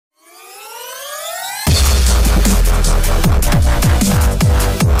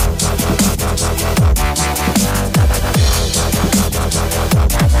Welcome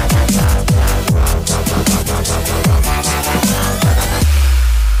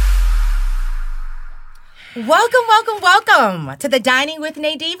to the Dining with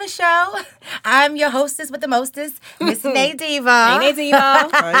Diva show. I'm your hostess with the mostest, Miss Diva. Hey, Diva.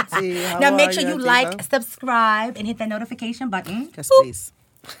 Hi, T. How Now make are sure you Diva? like, subscribe, and hit that notification button. Yes, please.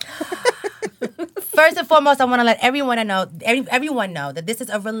 First and foremost, I want to let everyone know that this is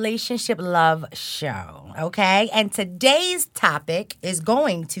a relationship love show, okay? And today's topic is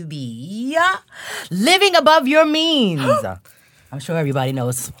going to be living above your means. I'm sure everybody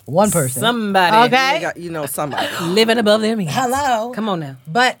knows one person. Somebody. Okay? You know somebody. Living above their means. Hello. Come on now.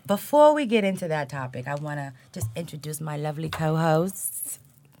 But before we get into that topic, I want to just introduce my lovely co-hosts.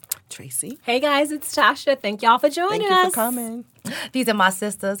 Tracy. Hey, guys, it's Tasha. Thank y'all for joining Thank us. you for coming. These are my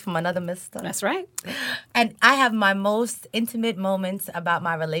sisters from another mister. That's right. And I have my most intimate moments about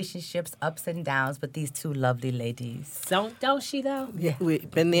my relationships, ups and downs, with these two lovely ladies. Don't she, though? Yeah.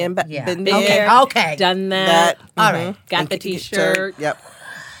 We've been there and back. Yeah. Been there. Okay. Done that. All right. Got the T-shirt. Yep.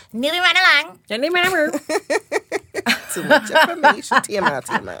 Moving right along. Too much information.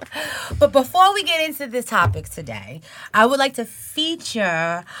 TMI. But before we get into the topics today, I would like to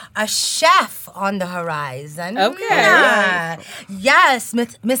feature a chef on the horizon. Okay. Yeah. Yes,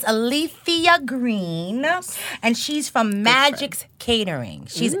 Miss Alethea Green. And she's from Magic's Catering.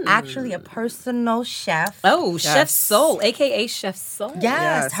 She's actually a personal chef. Oh, Yes. Chef Soul, a.k.a. Chef Soul. Yes,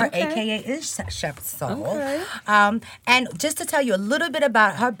 Yes. her Okay. AKA is Chef Soul. Okay. And just to tell you a little bit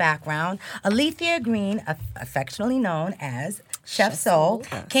about her background, Alethea Green, affectionately known as Chef Soul,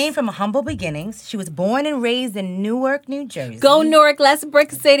 came from humble beginnings. She was born and raised in Newark, New Jersey. Go Newark, let's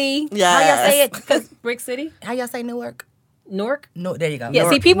Brick City. Yeah. How y'all say it? Because Brick City? How y'all say Newark? Newark? No, there you go. Yeah,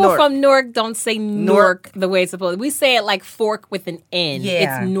 Newark, see, people Newark. from Newark don't say Newark the way it's supposed to. We say it like fork with an N.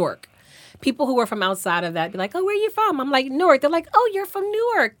 Yeah. It's Newark. People who are from outside of that be like, oh, where are you from? I'm like, Newark. They're like, oh, you're from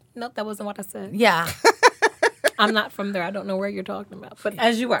Newark. Nope, that wasn't what I said. Yeah. I'm not from there. I don't know where you're talking about. But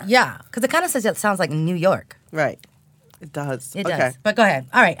as you are. Yeah. Because it kind of sounds like New York. Right. It does. It okay. does. But go ahead.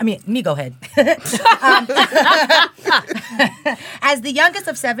 All right. Me go ahead. As the youngest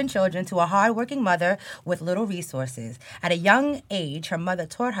of 7 children to a hardworking mother with little resources, at a young age, her mother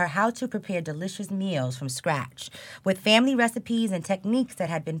taught her how to prepare delicious meals from scratch with family recipes and techniques that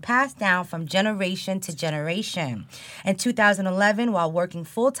had been passed down from generation to generation. In 2011, while working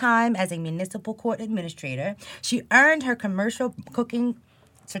full-time as a municipal court administrator, she earned her commercial cooking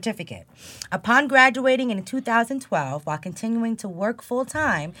certificate. Upon graduating in 2012, while continuing to work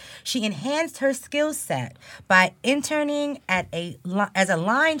full-time, she enhanced her skill set by interning as a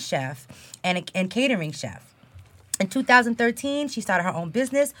line chef and catering chef. In 2013, she started her own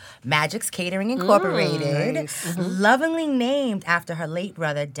business, Magic's Catering Incorporated, Nice. lovingly named after her late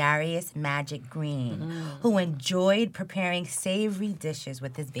brother, Darius Magic Green, who enjoyed preparing savory dishes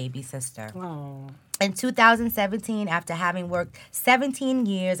with his baby sister. Oh. In 2017, after having worked 17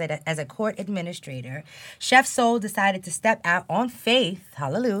 years as a court administrator, Chef Soul decided to step out on faith,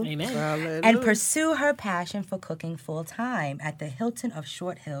 hallelujah, Amen. Hallelujah. and pursue her passion for cooking full-time at the Hilton of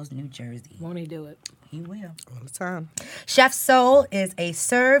Short Hills, New Jersey. Won't he do it? He will. All the time. Chef Soul is a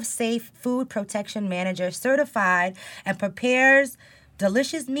Serve Safe Food Protection Manager certified and prepares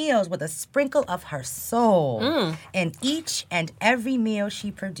delicious meals with a sprinkle of her soul in each and every meal she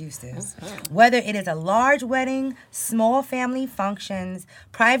produces. Whether it is a large wedding, small family functions,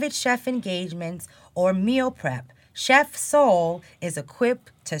 private chef engagements, or meal prep, Chef Soul is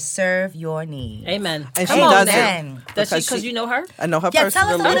equipped to serve your needs. Amen. And Come she on, does man. it. Does she? Because you know her? I know her Yeah, tell us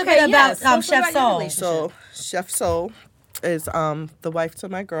a personally. little Okay, bit about yes. Let's Chef talk about your Soul. relationship. So, Chef Soul is the wife to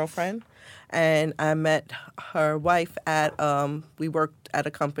my girlfriend. And I met her wife at, we worked at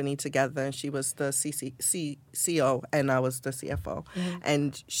a company together, and she was the CEO, and I was the CFO.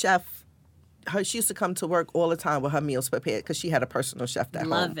 And she used to come to work all the time with her meals prepared because she had a personal chef at home.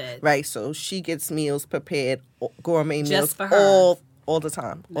 Love it. Right, so she gets meals prepared, gourmet Just meals for her. all the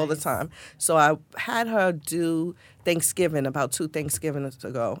time, all the time. So I had her do Thanksgiving about 2 Thanksgivings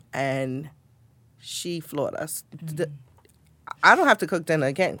ago, and she floored us. I don't have to cook dinner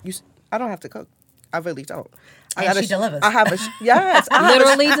again. I don't have to cook. I really don't. And she delivers. I have a yes.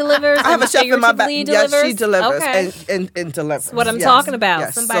 Literally delivers. I have a chef in my back. Delivers? Yes, she delivers Okay. and delivers. That's what I'm Yes, talking about.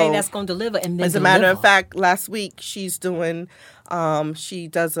 yes. Somebody So, that's going to deliver and then as a matter of fact, last week she's doing. She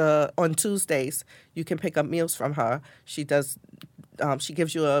does on Tuesdays. You can pick up meals from her. She does. She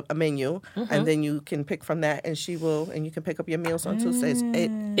gives you a menu, and then you can pick from that, and you can pick up your meals on Tuesdays.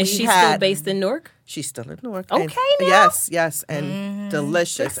 Is she still based in Newark? She's still in Newark. Okay, And, now. yes, and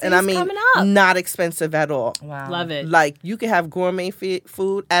delicious. Big And I C's mean, coming up. not expensive at all. Wow. Love it. Like, you can have gourmet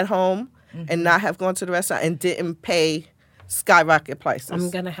food at home and not have gone to the restaurant and didn't pay skyrocket prices. I'm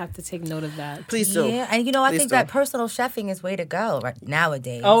going to have to take note of that. Please do. Yeah, and I Please think do. that personal chefing is way to go right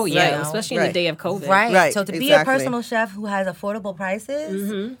nowadays. Oh, yeah, you know? especially in the day of COVID. Right. So to be a exactly. personal chef who has affordable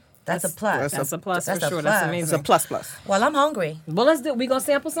prices, that's a plus. That's a plus That's for a sure. plus. That's It's amazing. a plus. Well, I'm hungry. Well, let's do. We gonna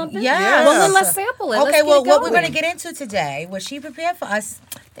sample something? Yes. Well, then let's sample it. Let's Okay, get well, what we're going. going to get into today, what she prepared for us.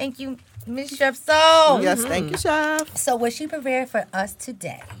 Thank you, Miss Chef Soul. Yes, thank you, Chef. So what she prepared for us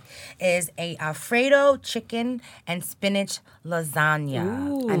today is a Alfredo chicken and spinach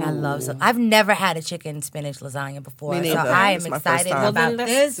lasagna. And I love so. I've never had a chicken spinach lasagna before. Me So neither. I It's am my first excited time. Well, about then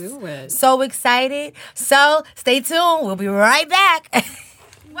this. let's do it. So excited. So stay tuned. We'll be right back.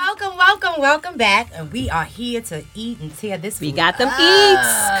 Welcome back. And we are here to eat and tear this food We got them up.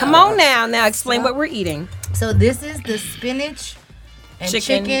 eats. Come on now. Now explain what we're eating. So this is the spinach and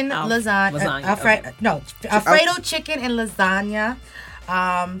chicken lasagna. Alfredo chicken and lasagna.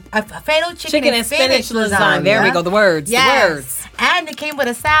 Alfredo chicken and spinach lasagna. There we go. The words. Yes. The words. And it came with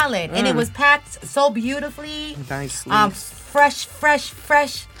a salad, and it was packed so beautifully. Nicely. Fresh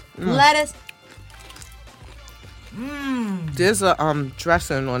lettuce. There's a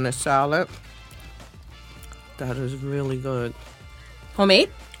dressing on the salad that is really good. Homemade?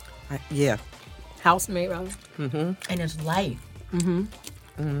 Yeah. House made, rather. And it's light.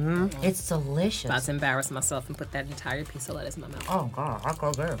 It's delicious. About to embarrass myself and put that entire piece of lettuce in my mouth. Oh God, I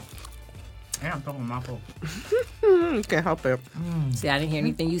go good. And I'm throwing my food. Can't help it. See, I didn't hear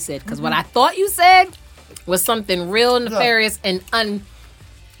anything you said because what I thought you said was something real nefarious and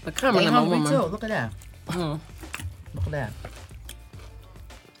unbecoming They of a hungry woman. too. Look at that. Look at that.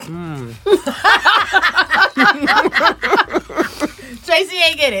 Tracy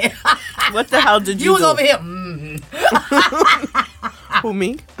ain't get it. What the hell did You you was do? over here. Who,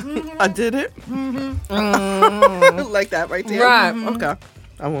 me? I did it? Like that right there? Right. Okay.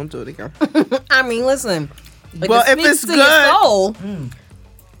 I won't do it again. I mean, listen. Well, if speaks it's to good- your soul,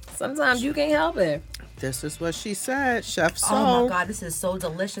 sometimes you can't help it. This is what she said, Chef Soul. Oh my God, this is so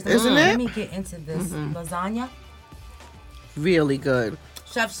delicious. Isn't Let it? me get into this lasagna. Really good.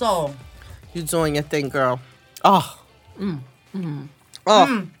 Chef Soul. You're doing your thing, girl. Oh.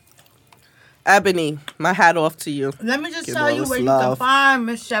 Oh. Ebony, my hat off to you. Let me just Give tell all you this where you love. can find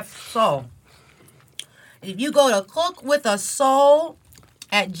Miss Chef Soul. If you go to Cookwithasoul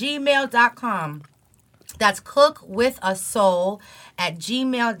at gmail.com. That's Cookwithasoul at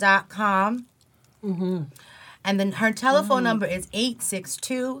gmail.com. And then her telephone number is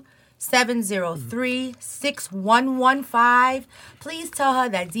 862-703-6115. Please tell her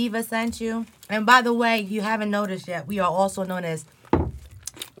that Diva sent you. And by the way, if you haven't noticed yet, we are also known as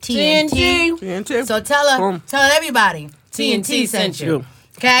TNT. TNT. So tell her, Boom. tell everybody, TNT sent you.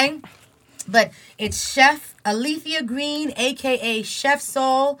 Okay? But it's Chef Alethea Green, a.k.a. Chef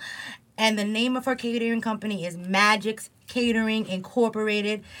Soul. And the name of her catering company is Magic's Catering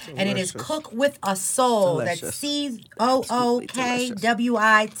Incorporated. And it is Delicious. Cook with a Soul. That's Delicious.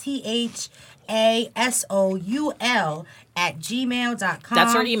 COOKWITHASOUL at gmail.com.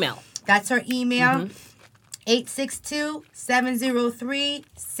 That's her email. That's her email.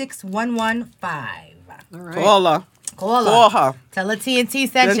 862-703-6115. All right. Call her. Call Call her. her. Tell her TNT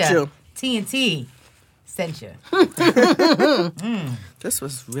sent Sent you. you. TNT sent you. This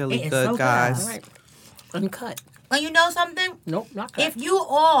was really It is good, so good. guys. All right. Uncut. Well, you know something? Nope, not cut. If you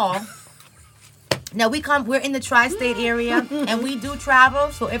all now we're in the tri-state area and we do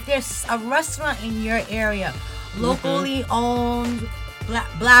travel. So if there's a restaurant in your area, locally owned,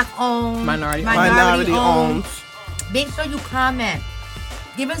 black owned, Minority owned. make sure you comment.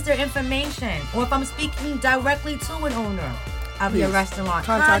 Give us their information. Or if I'm speaking directly to an owner of your Please, restaurant,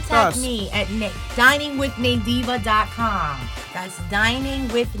 contact us. me at diningwithnadiva.com. That's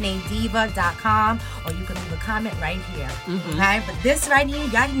diningwithnadiva.com. Or you can leave a comment right here. Okay? But this right here,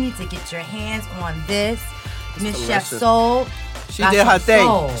 y'all need to get your hands on this. Miss Chef delicious. Soul. She got did her some thing.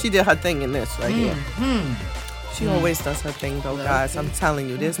 soul. She did her thing in this right here. She always does her thing, though, guys. I'm telling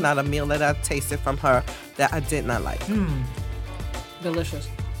you, there's not a meal that I've tasted from her that I did not like. Delicious.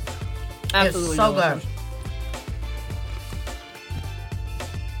 It's Absolutely so delicious. good.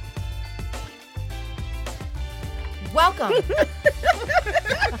 Welcome.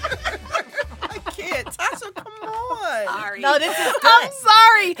 I can't. Tasha, come on. Sorry. No, this is good. I'm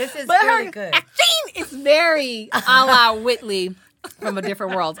sorry. This is but really her good. acting is very a la Whitley from a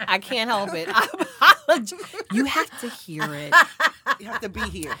different world. I can't help it. I You have to hear it. You have to be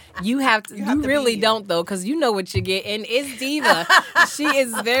here. You have to. You to really be here. don't though, because you know what you get, and it's Diva. She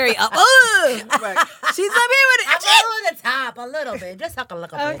is very up. Right. She's up here with I'm it. over the top a little bit. Just a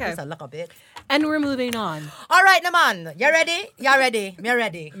little bit. Okay. Just a little bit. And we're moving on. All right, Naman. You ready? You ready? Me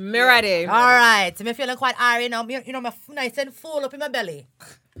ready. Me ready. All right. Me feeling quite airy now. Me nice and full up in my belly.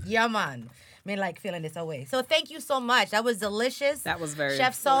 Yeah, man. Me like feeling this away. So thank you so much. That was delicious. That was very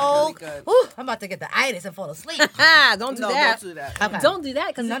Chef Soul. really good. Ooh, I'm about to get the itis and fall asleep. Don't do No, that. don't do that. Okay. Don't do that,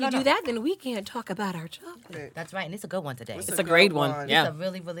 because No, if no, you do no. that, then we can't talk about our chocolate. That's right, and it's a good one today. It's It's a great good one. one. Yeah. It's a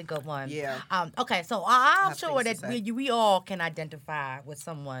really, really good one. Yeah. Okay, so I'm have sure things that to say. we all can identify with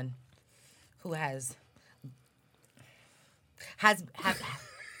someone who has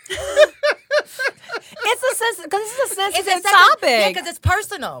It's a sense because it's a sensitive Yeah, topic. because it's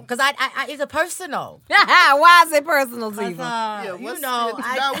personal. Because I it's a personal. Why is it personal, Diva? Yeah, You what's know, it?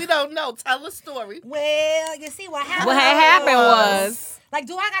 No, we don't know. Tell a story. well, you see what happened. What had happened was like,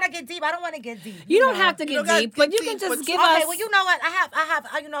 do I gotta get deep? I don't want to get deep. you don't know? have to You get don't gotta deep, but get you can deep, just but give you- us. Okay, well, you know what? I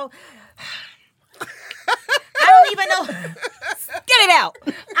have, you know. I don't even know. Get it out.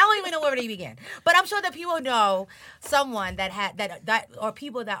 I don't even know where to begin. But I'm sure that people know someone that had that or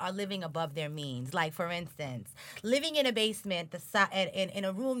people that are living above their means. Like, for instance, living in a basement in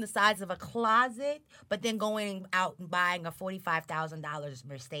a room the size of a closet, but then going out and buying a $45,000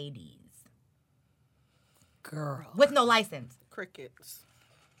 Mercedes Girl. with no license. Crickets.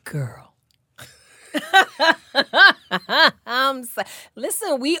 Girl.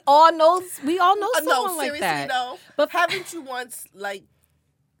 Listen, we all know someone No, like seriously that. though. But Haven't you once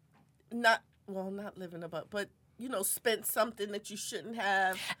not living above, but spent something that you shouldn't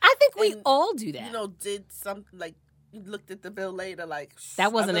have? I think we And, all do that. Did something like you looked at the bill later, like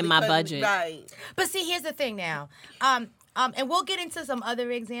That wasn't I in really my couldn't- budget. Right. But see, here's the thing now. And we'll get into some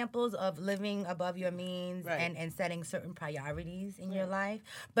other examples of living above your means Right. and setting certain priorities in your life.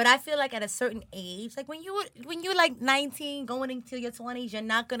 But I feel like at a certain age, like when you're like 19 going into your 20s, you're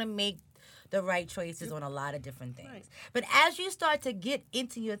not gonna make the right choices on a lot of different things. Right. But as you start to get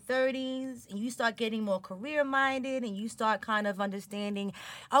into your 30s and you start getting more career minded and you start kind of understanding,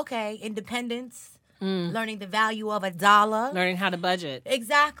 okay, independence, learning the value of $1. Learning how to budget.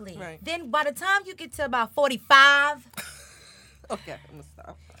 Exactly. Right. Then by the time you get to about 45, Okay, I'm gonna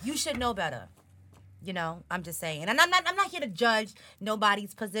stop. you should know better. I'm just saying. And I'm not here to judge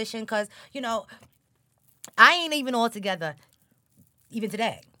nobody's position because, I ain't even all together even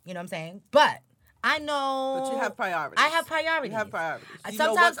today. You know what I'm saying? But I know. But you have priorities. I have priorities. You have priorities. You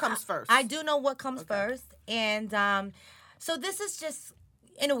Sometimes know what comes first. I do know what comes first. And so this is just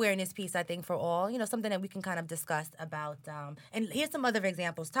an awareness piece, I think, for all. Something that we can kind of discuss about. And here's some other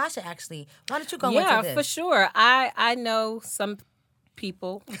examples. Tasha, actually, why don't you go into this? Yeah, for sure. I know some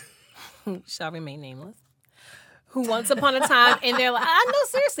people who shall remain nameless who once upon a time in their life, I know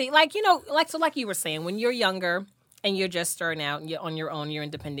seriously, like you were saying, when you're younger and you're just starting out and you're on your own, you're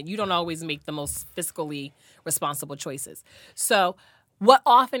independent, you don't always make the most fiscally responsible choices. So what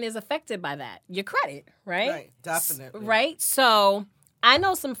often is affected by that? Your credit, right? Right, definitely. Right? So I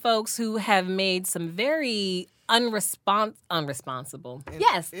know some folks who have made some very irresponsible,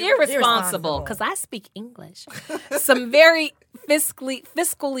 because I speak English. Some very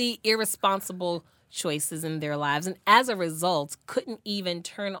fiscally irresponsible choices in their lives, and as a result, couldn't even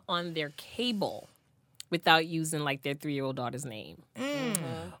turn on their cable without using like their 3-year-old daughter's name,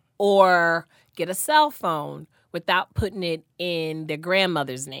 or get a cell phone without putting it in their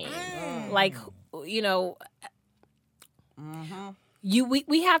grandmother's name. Like, we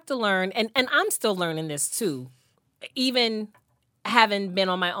have to learn, and I'm still learning this too, even having been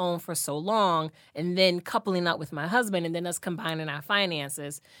on my own for so long, and then coupling up with my husband, and then us combining our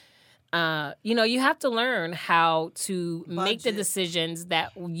finances. You have to learn how to make the Budget. decisions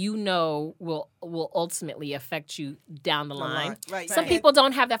that will ultimately affect you down the line. Right. Some Right. people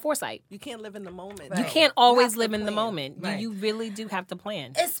don't have that foresight. You can't live in the moment. You Right. can't always have to live in the plan. moment. Right. You really do have to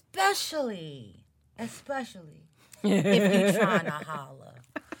plan. Especially if you're trying to holler.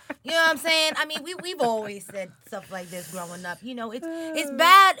 You know what I'm saying? I mean, we've always said stuff like this growing up. It's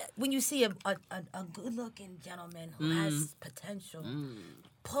bad when you see a good looking gentleman who has potential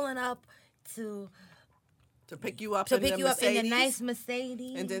pulling up to pick you up to in pick the you up in a Mercedes, nice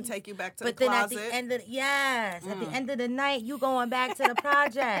Mercedes, and then take you back to but the then closet. at the end of the night, you going back to the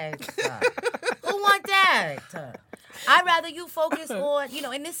project. Who want that? I'd rather you focus on,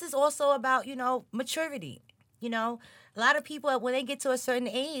 and this is also about, maturity. A lot of people, when they get to a certain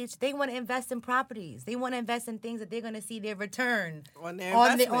age, they want to invest in properties. They want to invest in things that they're going to see their return On their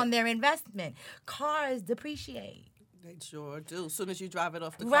on investment. their investment. Cars depreciate. They sure do. As soon as you drive it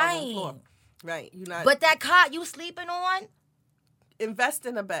off the car Right. floor. Right. You're not. But that cot you sleeping on? Invest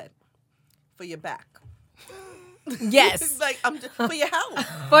in a bed for your back. Yes. Like, for your health.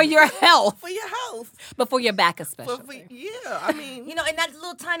 For your health. For your health. But for your back especially. I mean. You know, in that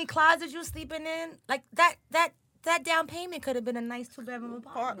little tiny closet you sleeping in, like that down payment could have been a nice 2-bedroom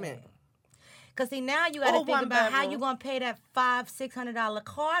apartment. Because see, now you got to think about how you going to pay that $500-$600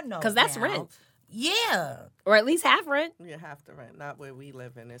 car note. Because that's rent. Yeah. Or at least half rent. You have to rent. Not where we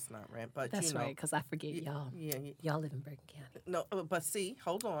live in. It's not rent. But that's right, because I forget y'all. Yeah. Y'all live in Bergen County. No, but see,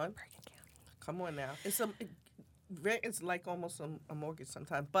 hold on. Bergen County. Come on now. Rent is like almost a mortgage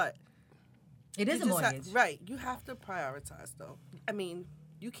sometimes. But it is a mortgage. Right. You have to prioritize, though. I mean,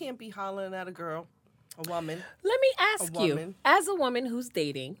 you can't be hollering at a girl, a woman. Let me ask you, as a woman who's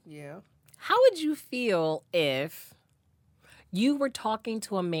dating, how would you feel if you were talking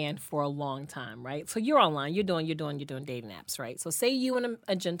to a man for a long time, right? So you're online, you're doing dating apps, right? So say you and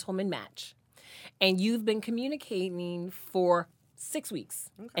a gentleman match, and you've been communicating for 6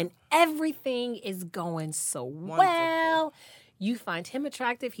 weeks, and everything is going so well. You find him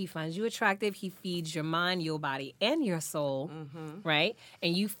attractive, he finds you attractive, he feeds your mind, your body, and your soul, right?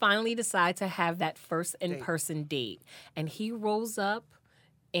 And you finally decide to have that first in-person date. And he rolls up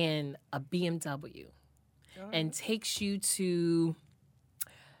in a BMW and takes you to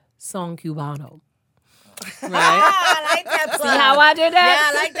Son Cubano. Right? I like that plug. See how I did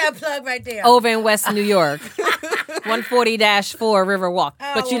that? Yeah, I like that plug right there. Over in West New York. 140-4 Riverwalk.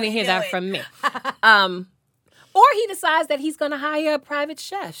 But you didn't hear that from me. Or he decides that he's going to hire a private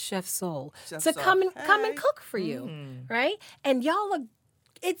chef, Chef Soul, to come and cook for you, right? And y'all are,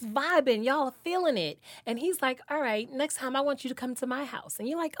 it's vibing. Y'all are feeling it. And he's like, all right, next time I want you to come to my house. And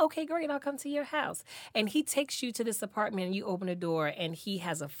you're like, okay, great, I'll come to your house. And he takes you to this apartment, and you open the door, and he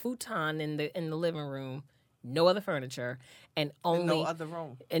has a futon in the living room, no other furniture, and only no other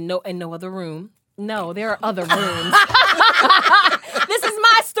room. And no other room. No, there are other rooms. This is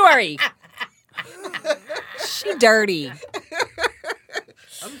my story. She dirty.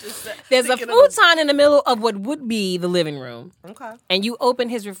 I'm just There's a futon in the middle of what would be the living room. Okay. And you open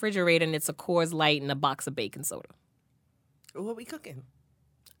his refrigerator, and it's a Coors Light and a box of baking soda. What are we cooking?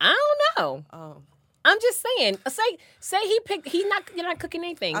 I don't know. Oh. I'm just saying. Say you're not cooking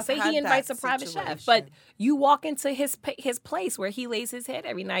anything. Say he invites a private chef, but you walk into his place where he lays his head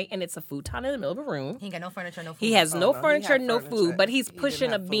every night, and it's a futon in the middle of the room. He ain't got no furniture, no food. He has no furniture, no food, but he's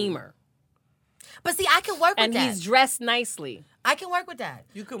pushing a Beamer. But see, I can work with that. And he's dressed nicely. I can work with that.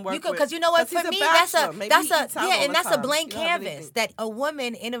 You can work because you know what? For me, that's a blank canvas time. that a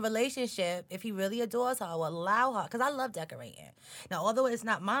woman in a relationship, if he really adores her, will allow her. Because I love decorating. Now, although it's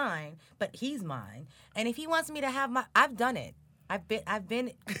not mine, but he's mine. And if he wants me to have I've done it. I've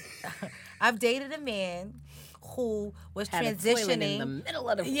dated a man who was transitioning in the middle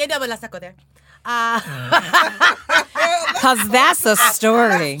of the Yeah, no, but let's not go there. Because that's a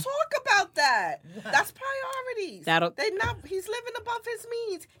story. Let's talk about that. That's priorities. He's living above his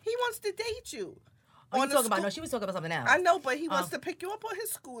means. He wants to date you. Oh, she was talking about something else. I know, but he wants to pick you up on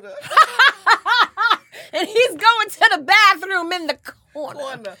his scooter. And he's going to the bathroom in the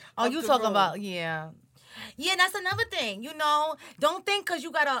corner. Oh, you talking about, yeah. Yeah, that's another thing. You know, don't think because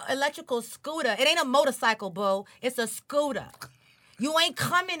you got an electrical scooter. It ain't a motorcycle, boo. It's a scooter. You ain't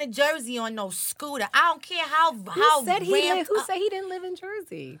coming to Jersey on no scooter. I don't care Who said he didn't live in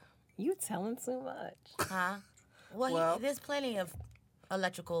Jersey? You telling too much. Huh? Well, there's plenty of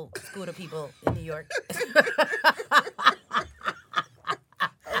electrical scooter people in New York.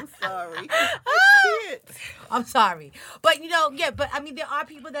 I'm sorry. I'm sorry. But, but I mean, there are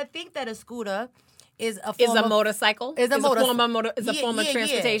people that think that a scooter is a motorcycle. Is a form of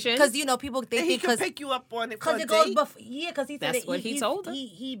transportation. Because people think he can pick you up on it for a goes date. Because he said that's what he told her.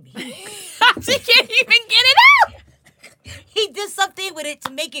 He she can't even get it out. He did something with it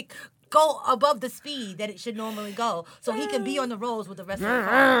to make it go above the speed that it should normally go, so he can be on the roads with the rest of the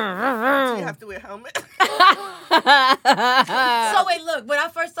car. So you have to wear a helmet. So wait, look. When I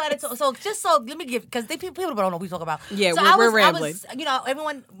first started, let me give because people don't know what we talk about. Yeah, so we're rambling.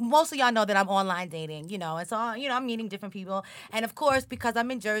 Most of y'all know that I'm online dating, and so I'm meeting different people, and of course because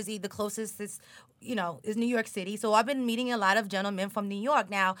I'm in Jersey, the closest is New York City. So I've been meeting a lot of gentlemen from New York.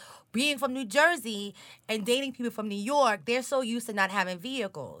 Now, being from New Jersey and dating people from New York, they're so used to not having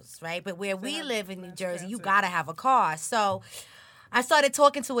vehicles, right? But where we live in New Jersey, you gotta have a car. So I started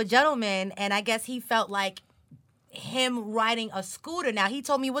talking to a gentleman, and I guess he felt like him riding a scooter. Now, he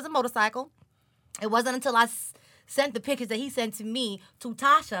told me it was a motorcycle. It wasn't until I sent the pictures that he sent to me to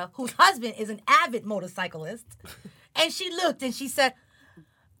Tasha, whose husband is an avid motorcyclist. And she looked and she said,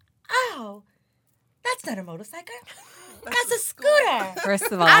 "Oh, that's not a motorcycle." That's a scooter.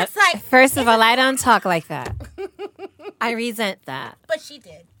 First of all, I don't talk like that. I resent that. But she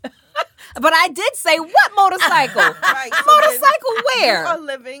did. But I did say, what motorcycle? Right. So Motorcycle where? You are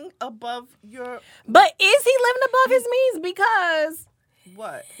living above your... But is he living above his means? Because...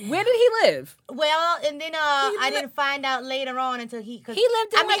 What? Where did he live? Well, and then I didn't find out later on until he... He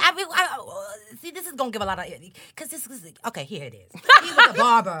lived in... see, this is going to give a lot of... Because this is... Okay, here it is. He was a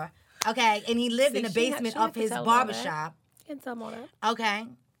barber, okay? And he lived in the basement of his barbershop. You can tell me all that. Okay.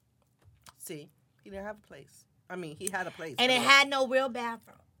 See, he didn't have a place. I mean, he had a place. And it had no real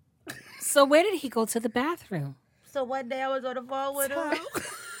bathroom. So where did he go to the bathroom? So one day I was on the phone with him.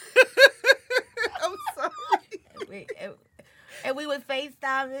 I'm sorry. And we would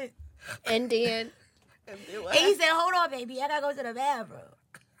FaceTime it. And then... And he said, hold on, baby. I got to go to the bathroom.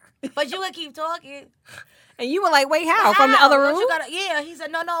 But you would keep talking. And you were like, wait, how? From the other room? Yeah. He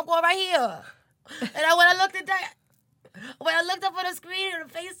said, no, I'm going right here. And when I looked at that, when I looked up on the screen and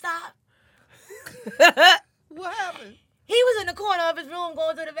the FaceTime. What happened? He was in the corner of his room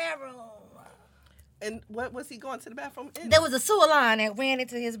going to the bathroom. And what was he going to the bathroom in? There was a sewer line that ran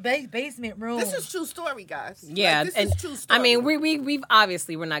into his basement room. This is true story, guys. Yeah. This is true story. I mean, we've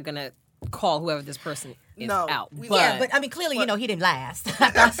obviously, we're not going to call whoever this person is out. But I mean, clearly, he didn't last.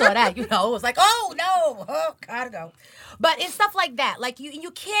 I saw that, it was like, oh, no, gotta go. But it's stuff like that. Like,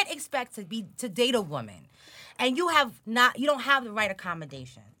 you can't expect to date a woman, and you don't have the right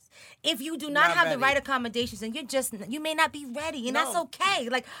accommodations. If you do not have the right accommodations, and you may not be ready, and that's okay.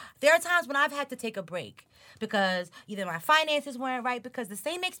 Like, there are times when I've had to take a break because either my finances weren't right, because the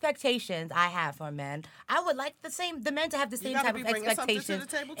same expectations I have for men, I would like the men to have the same type of expectations. To the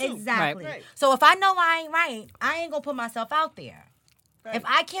table too. Exactly. Right. So if I know I ain't right, I ain't gonna put myself out there. Right. If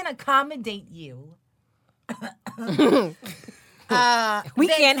I can't accommodate you, we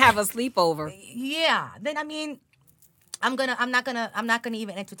can't have a sleepover. Yeah. Then I mean, I'm not gonna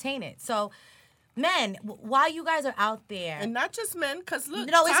even entertain it. So, men, while you guys are out there, and not just men, because look,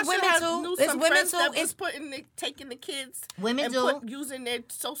 no, it's Tasha women too. It's women too. It's taking the kids, women using their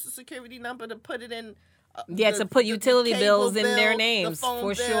social security number to put it in. To put utility bills in their names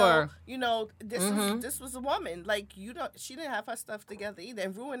for sure. This was a woman. Like she didn't have her stuff together either,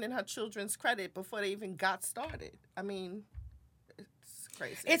 and ruining her children's credit before they even got started. I mean, it's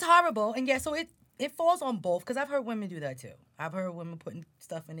crazy. It's horrible, and so it falls on both, because I've heard women do that too. I've heard women putting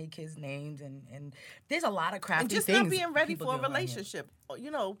stuff in their kids' names, and there's a lot of crafty things. And just not being ready for a relationship,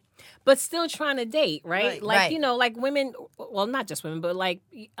 But still trying to date, right? Like, like women, well, not just women, but like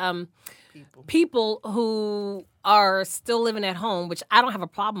people who are still living at home, which I don't have a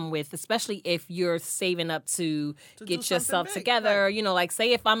problem with, especially if you're saving up to get yourself together. Right. Like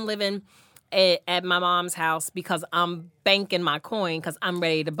say if I'm living at my mom's house because I'm banking my coin because I'm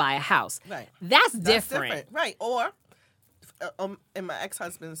ready to buy a house. Right. That's different. Right. Or, in my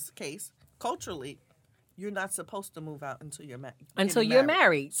ex-husband's case, culturally, you're not supposed to move out until you're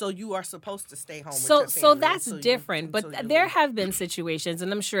married. So you are supposed to stay home with your family. So that's different. But there have been situations,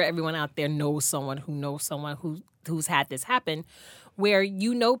 and I'm sure everyone out there knows someone who's had this happen, where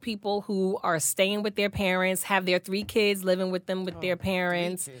people who are staying with their parents, have their 3 kids living with them with their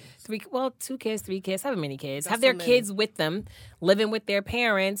parents. 2 kids, 3 kids, however many kids. Have their kids with them, living with their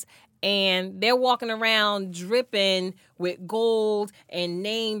parents, and they're walking around dripping with gold and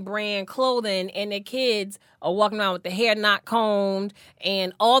name brand clothing, and their kids are walking around with the hair not combed,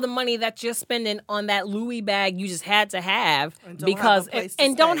 and all the money that you're spending on that Louis bag you just had to have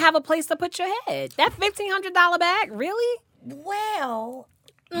don't have a place to put your head. That $1,500 bag, really? Well,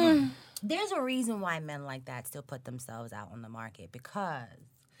 there's a reason why men like that still put themselves out on the market, because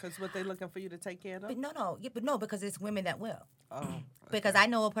what they looking for you to take care of? Because it's women that will. Oh, okay. Because I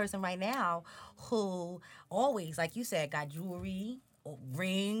know a person right now who always, like you said, got jewelry, or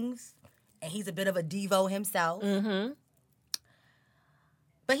rings, and he's a bit of a diva himself. Mm-hmm.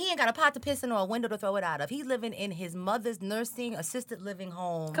 But he ain't got a pot to piss in or a window to throw it out of. He's living in his mother's nursing assisted living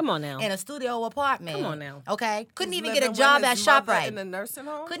home. Come on now. In a studio apartment. Come on now. Okay? Couldn't even get a job at ShopRite. In a nursing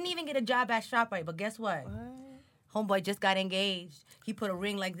home? Couldn't even get a job at ShopRite. But guess what? Homeboy just got engaged. He put a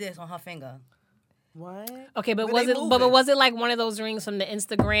ring like this on her finger. What? Okay, but was it like one of those rings from the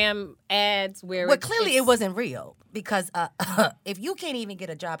Instagram ads where? Well, clearly it wasn't real, because if you can't even get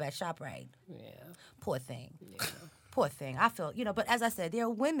a job at ShopRite, poor thing. Yeah. Poor thing. I feel, but as I said, there are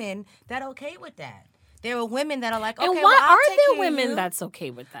women that are okay with that. There are women that are like, okay, and why are there women that's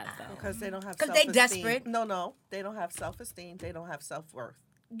okay with that though? Because they don't have self-esteem. Because they desperate. No, they don't have self-esteem. They don't have self-worth.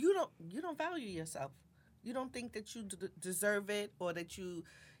 You don't value yourself. You don't think that you deserve it, or that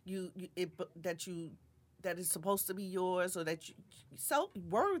that is supposed to be yours, or that you so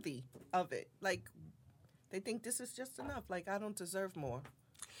worthy of it. Like, They think this is just enough. Like, I don't deserve more.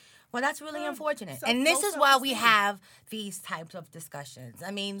 Well, that's really unfortunate. And this is why we have these types of discussions.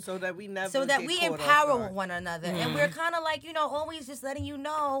 I mean, so that we empower one another. And we're kind of like, always just letting you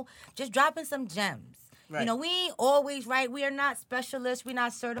know, just dropping some gems. Right. We ain't always right. We are not specialists. We're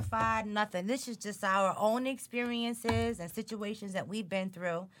not certified, nothing. This is just our own experiences and situations that we've been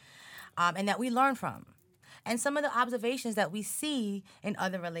through and that we learn from. And some of the observations that we see in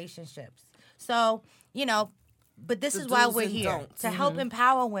other relationships. So, but this is why we're here, to help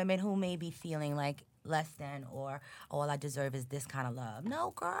empower women who may be feeling like less than or all I deserve is this kind of love.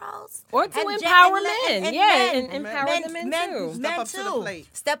 No, girls. Or to empower men. And empower the men too. Step up to the plate.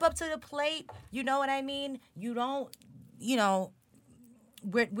 Step up to the plate. You know what I mean? You don't, you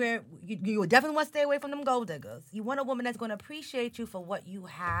definitely want to stay away from them gold diggers. You want a woman that's going to appreciate you for what you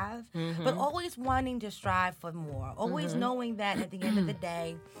have, but always wanting to strive for more. Always knowing that at the end of the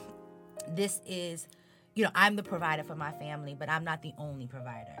day, this is... I'm the provider for my family, but I'm not the only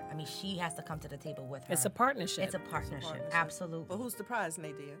provider. I mean, she has to come to the table with her. It's a partnership. It's a partnership. Absolutely. But who's the prize,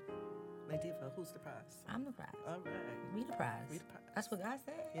 Nadia? Who's the prize? I'm the prize. All right. We the prize. That's what God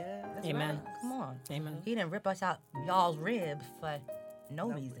said. Yeah. That's Amen. Right. Come on. Amen. He didn't rip us out y'all's ribs for no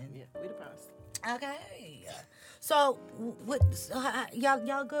reason. Yeah, we the prize. Okay. So,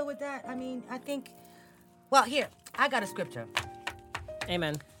 y'all good with that? I mean, I think... Well, here, I got a scripture.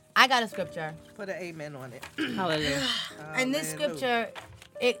 Amen. I got a scripture. Put an amen on it. Hallelujah. And this scripture,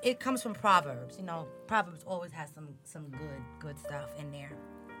 it comes from Proverbs. Proverbs always has some good stuff in there.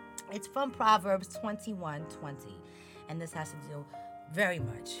 It's from Proverbs 21:20. And this has to do very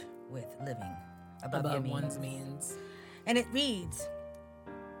much with living above your means. One's means. And it reads,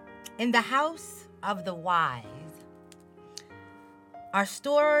 "In the house of the wise are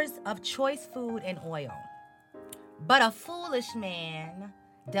stores of choice food and oil, but a foolish man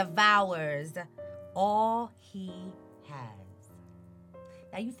devours all he has."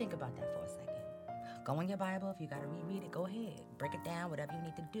 Now you think about that for a second. Go in your Bible. If you got to reread it, go ahead. Break it down, whatever you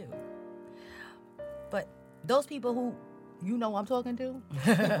need to do. But those people who I'm talking to,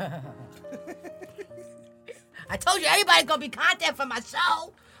 I told you everybody's going to be content for my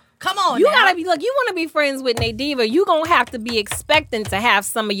show. Come on, you gotta be. Look, you want to be friends with Diva, you gonna have to be expecting to have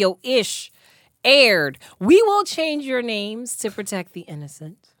some of your ish aired. We will change your names to protect the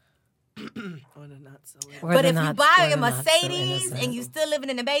innocent. Or the not so innocent. But if you buy a Mercedes and you still living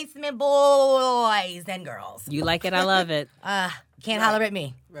in the basement, boys and girls. You like it, I love it. Can't holler at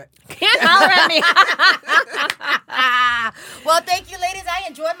me. Right. Can't holler at me. Well, thank you, ladies. I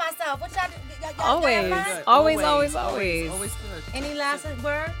enjoyed myself. What y'all Always. Always good. Any last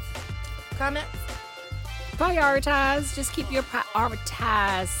words? Comments? Prioritize. Just keep your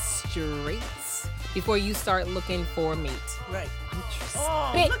prioritize straight before you start looking for meat. Right.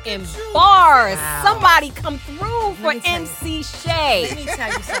 Spit and bars. Wow. Somebody come through for MC Shay. Let me tell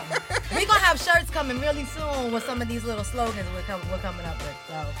you something. We're going to have shirts coming really soon with some of these little slogans we're coming up with.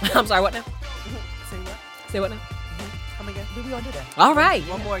 So. I'm sorry, what now? Say what? Say what now? Come again. We're going to do that. All right.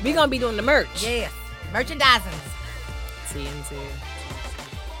 One more. We're going to be doing the merch. Yes. Merchandising. CNC.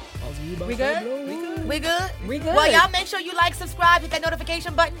 We good? We good? We good. Well, y'all make sure you like, subscribe, hit that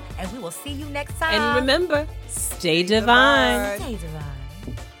notification button, and we will see you next time. And remember, stay divine. Stay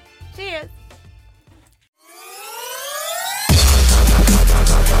divine. Cheers.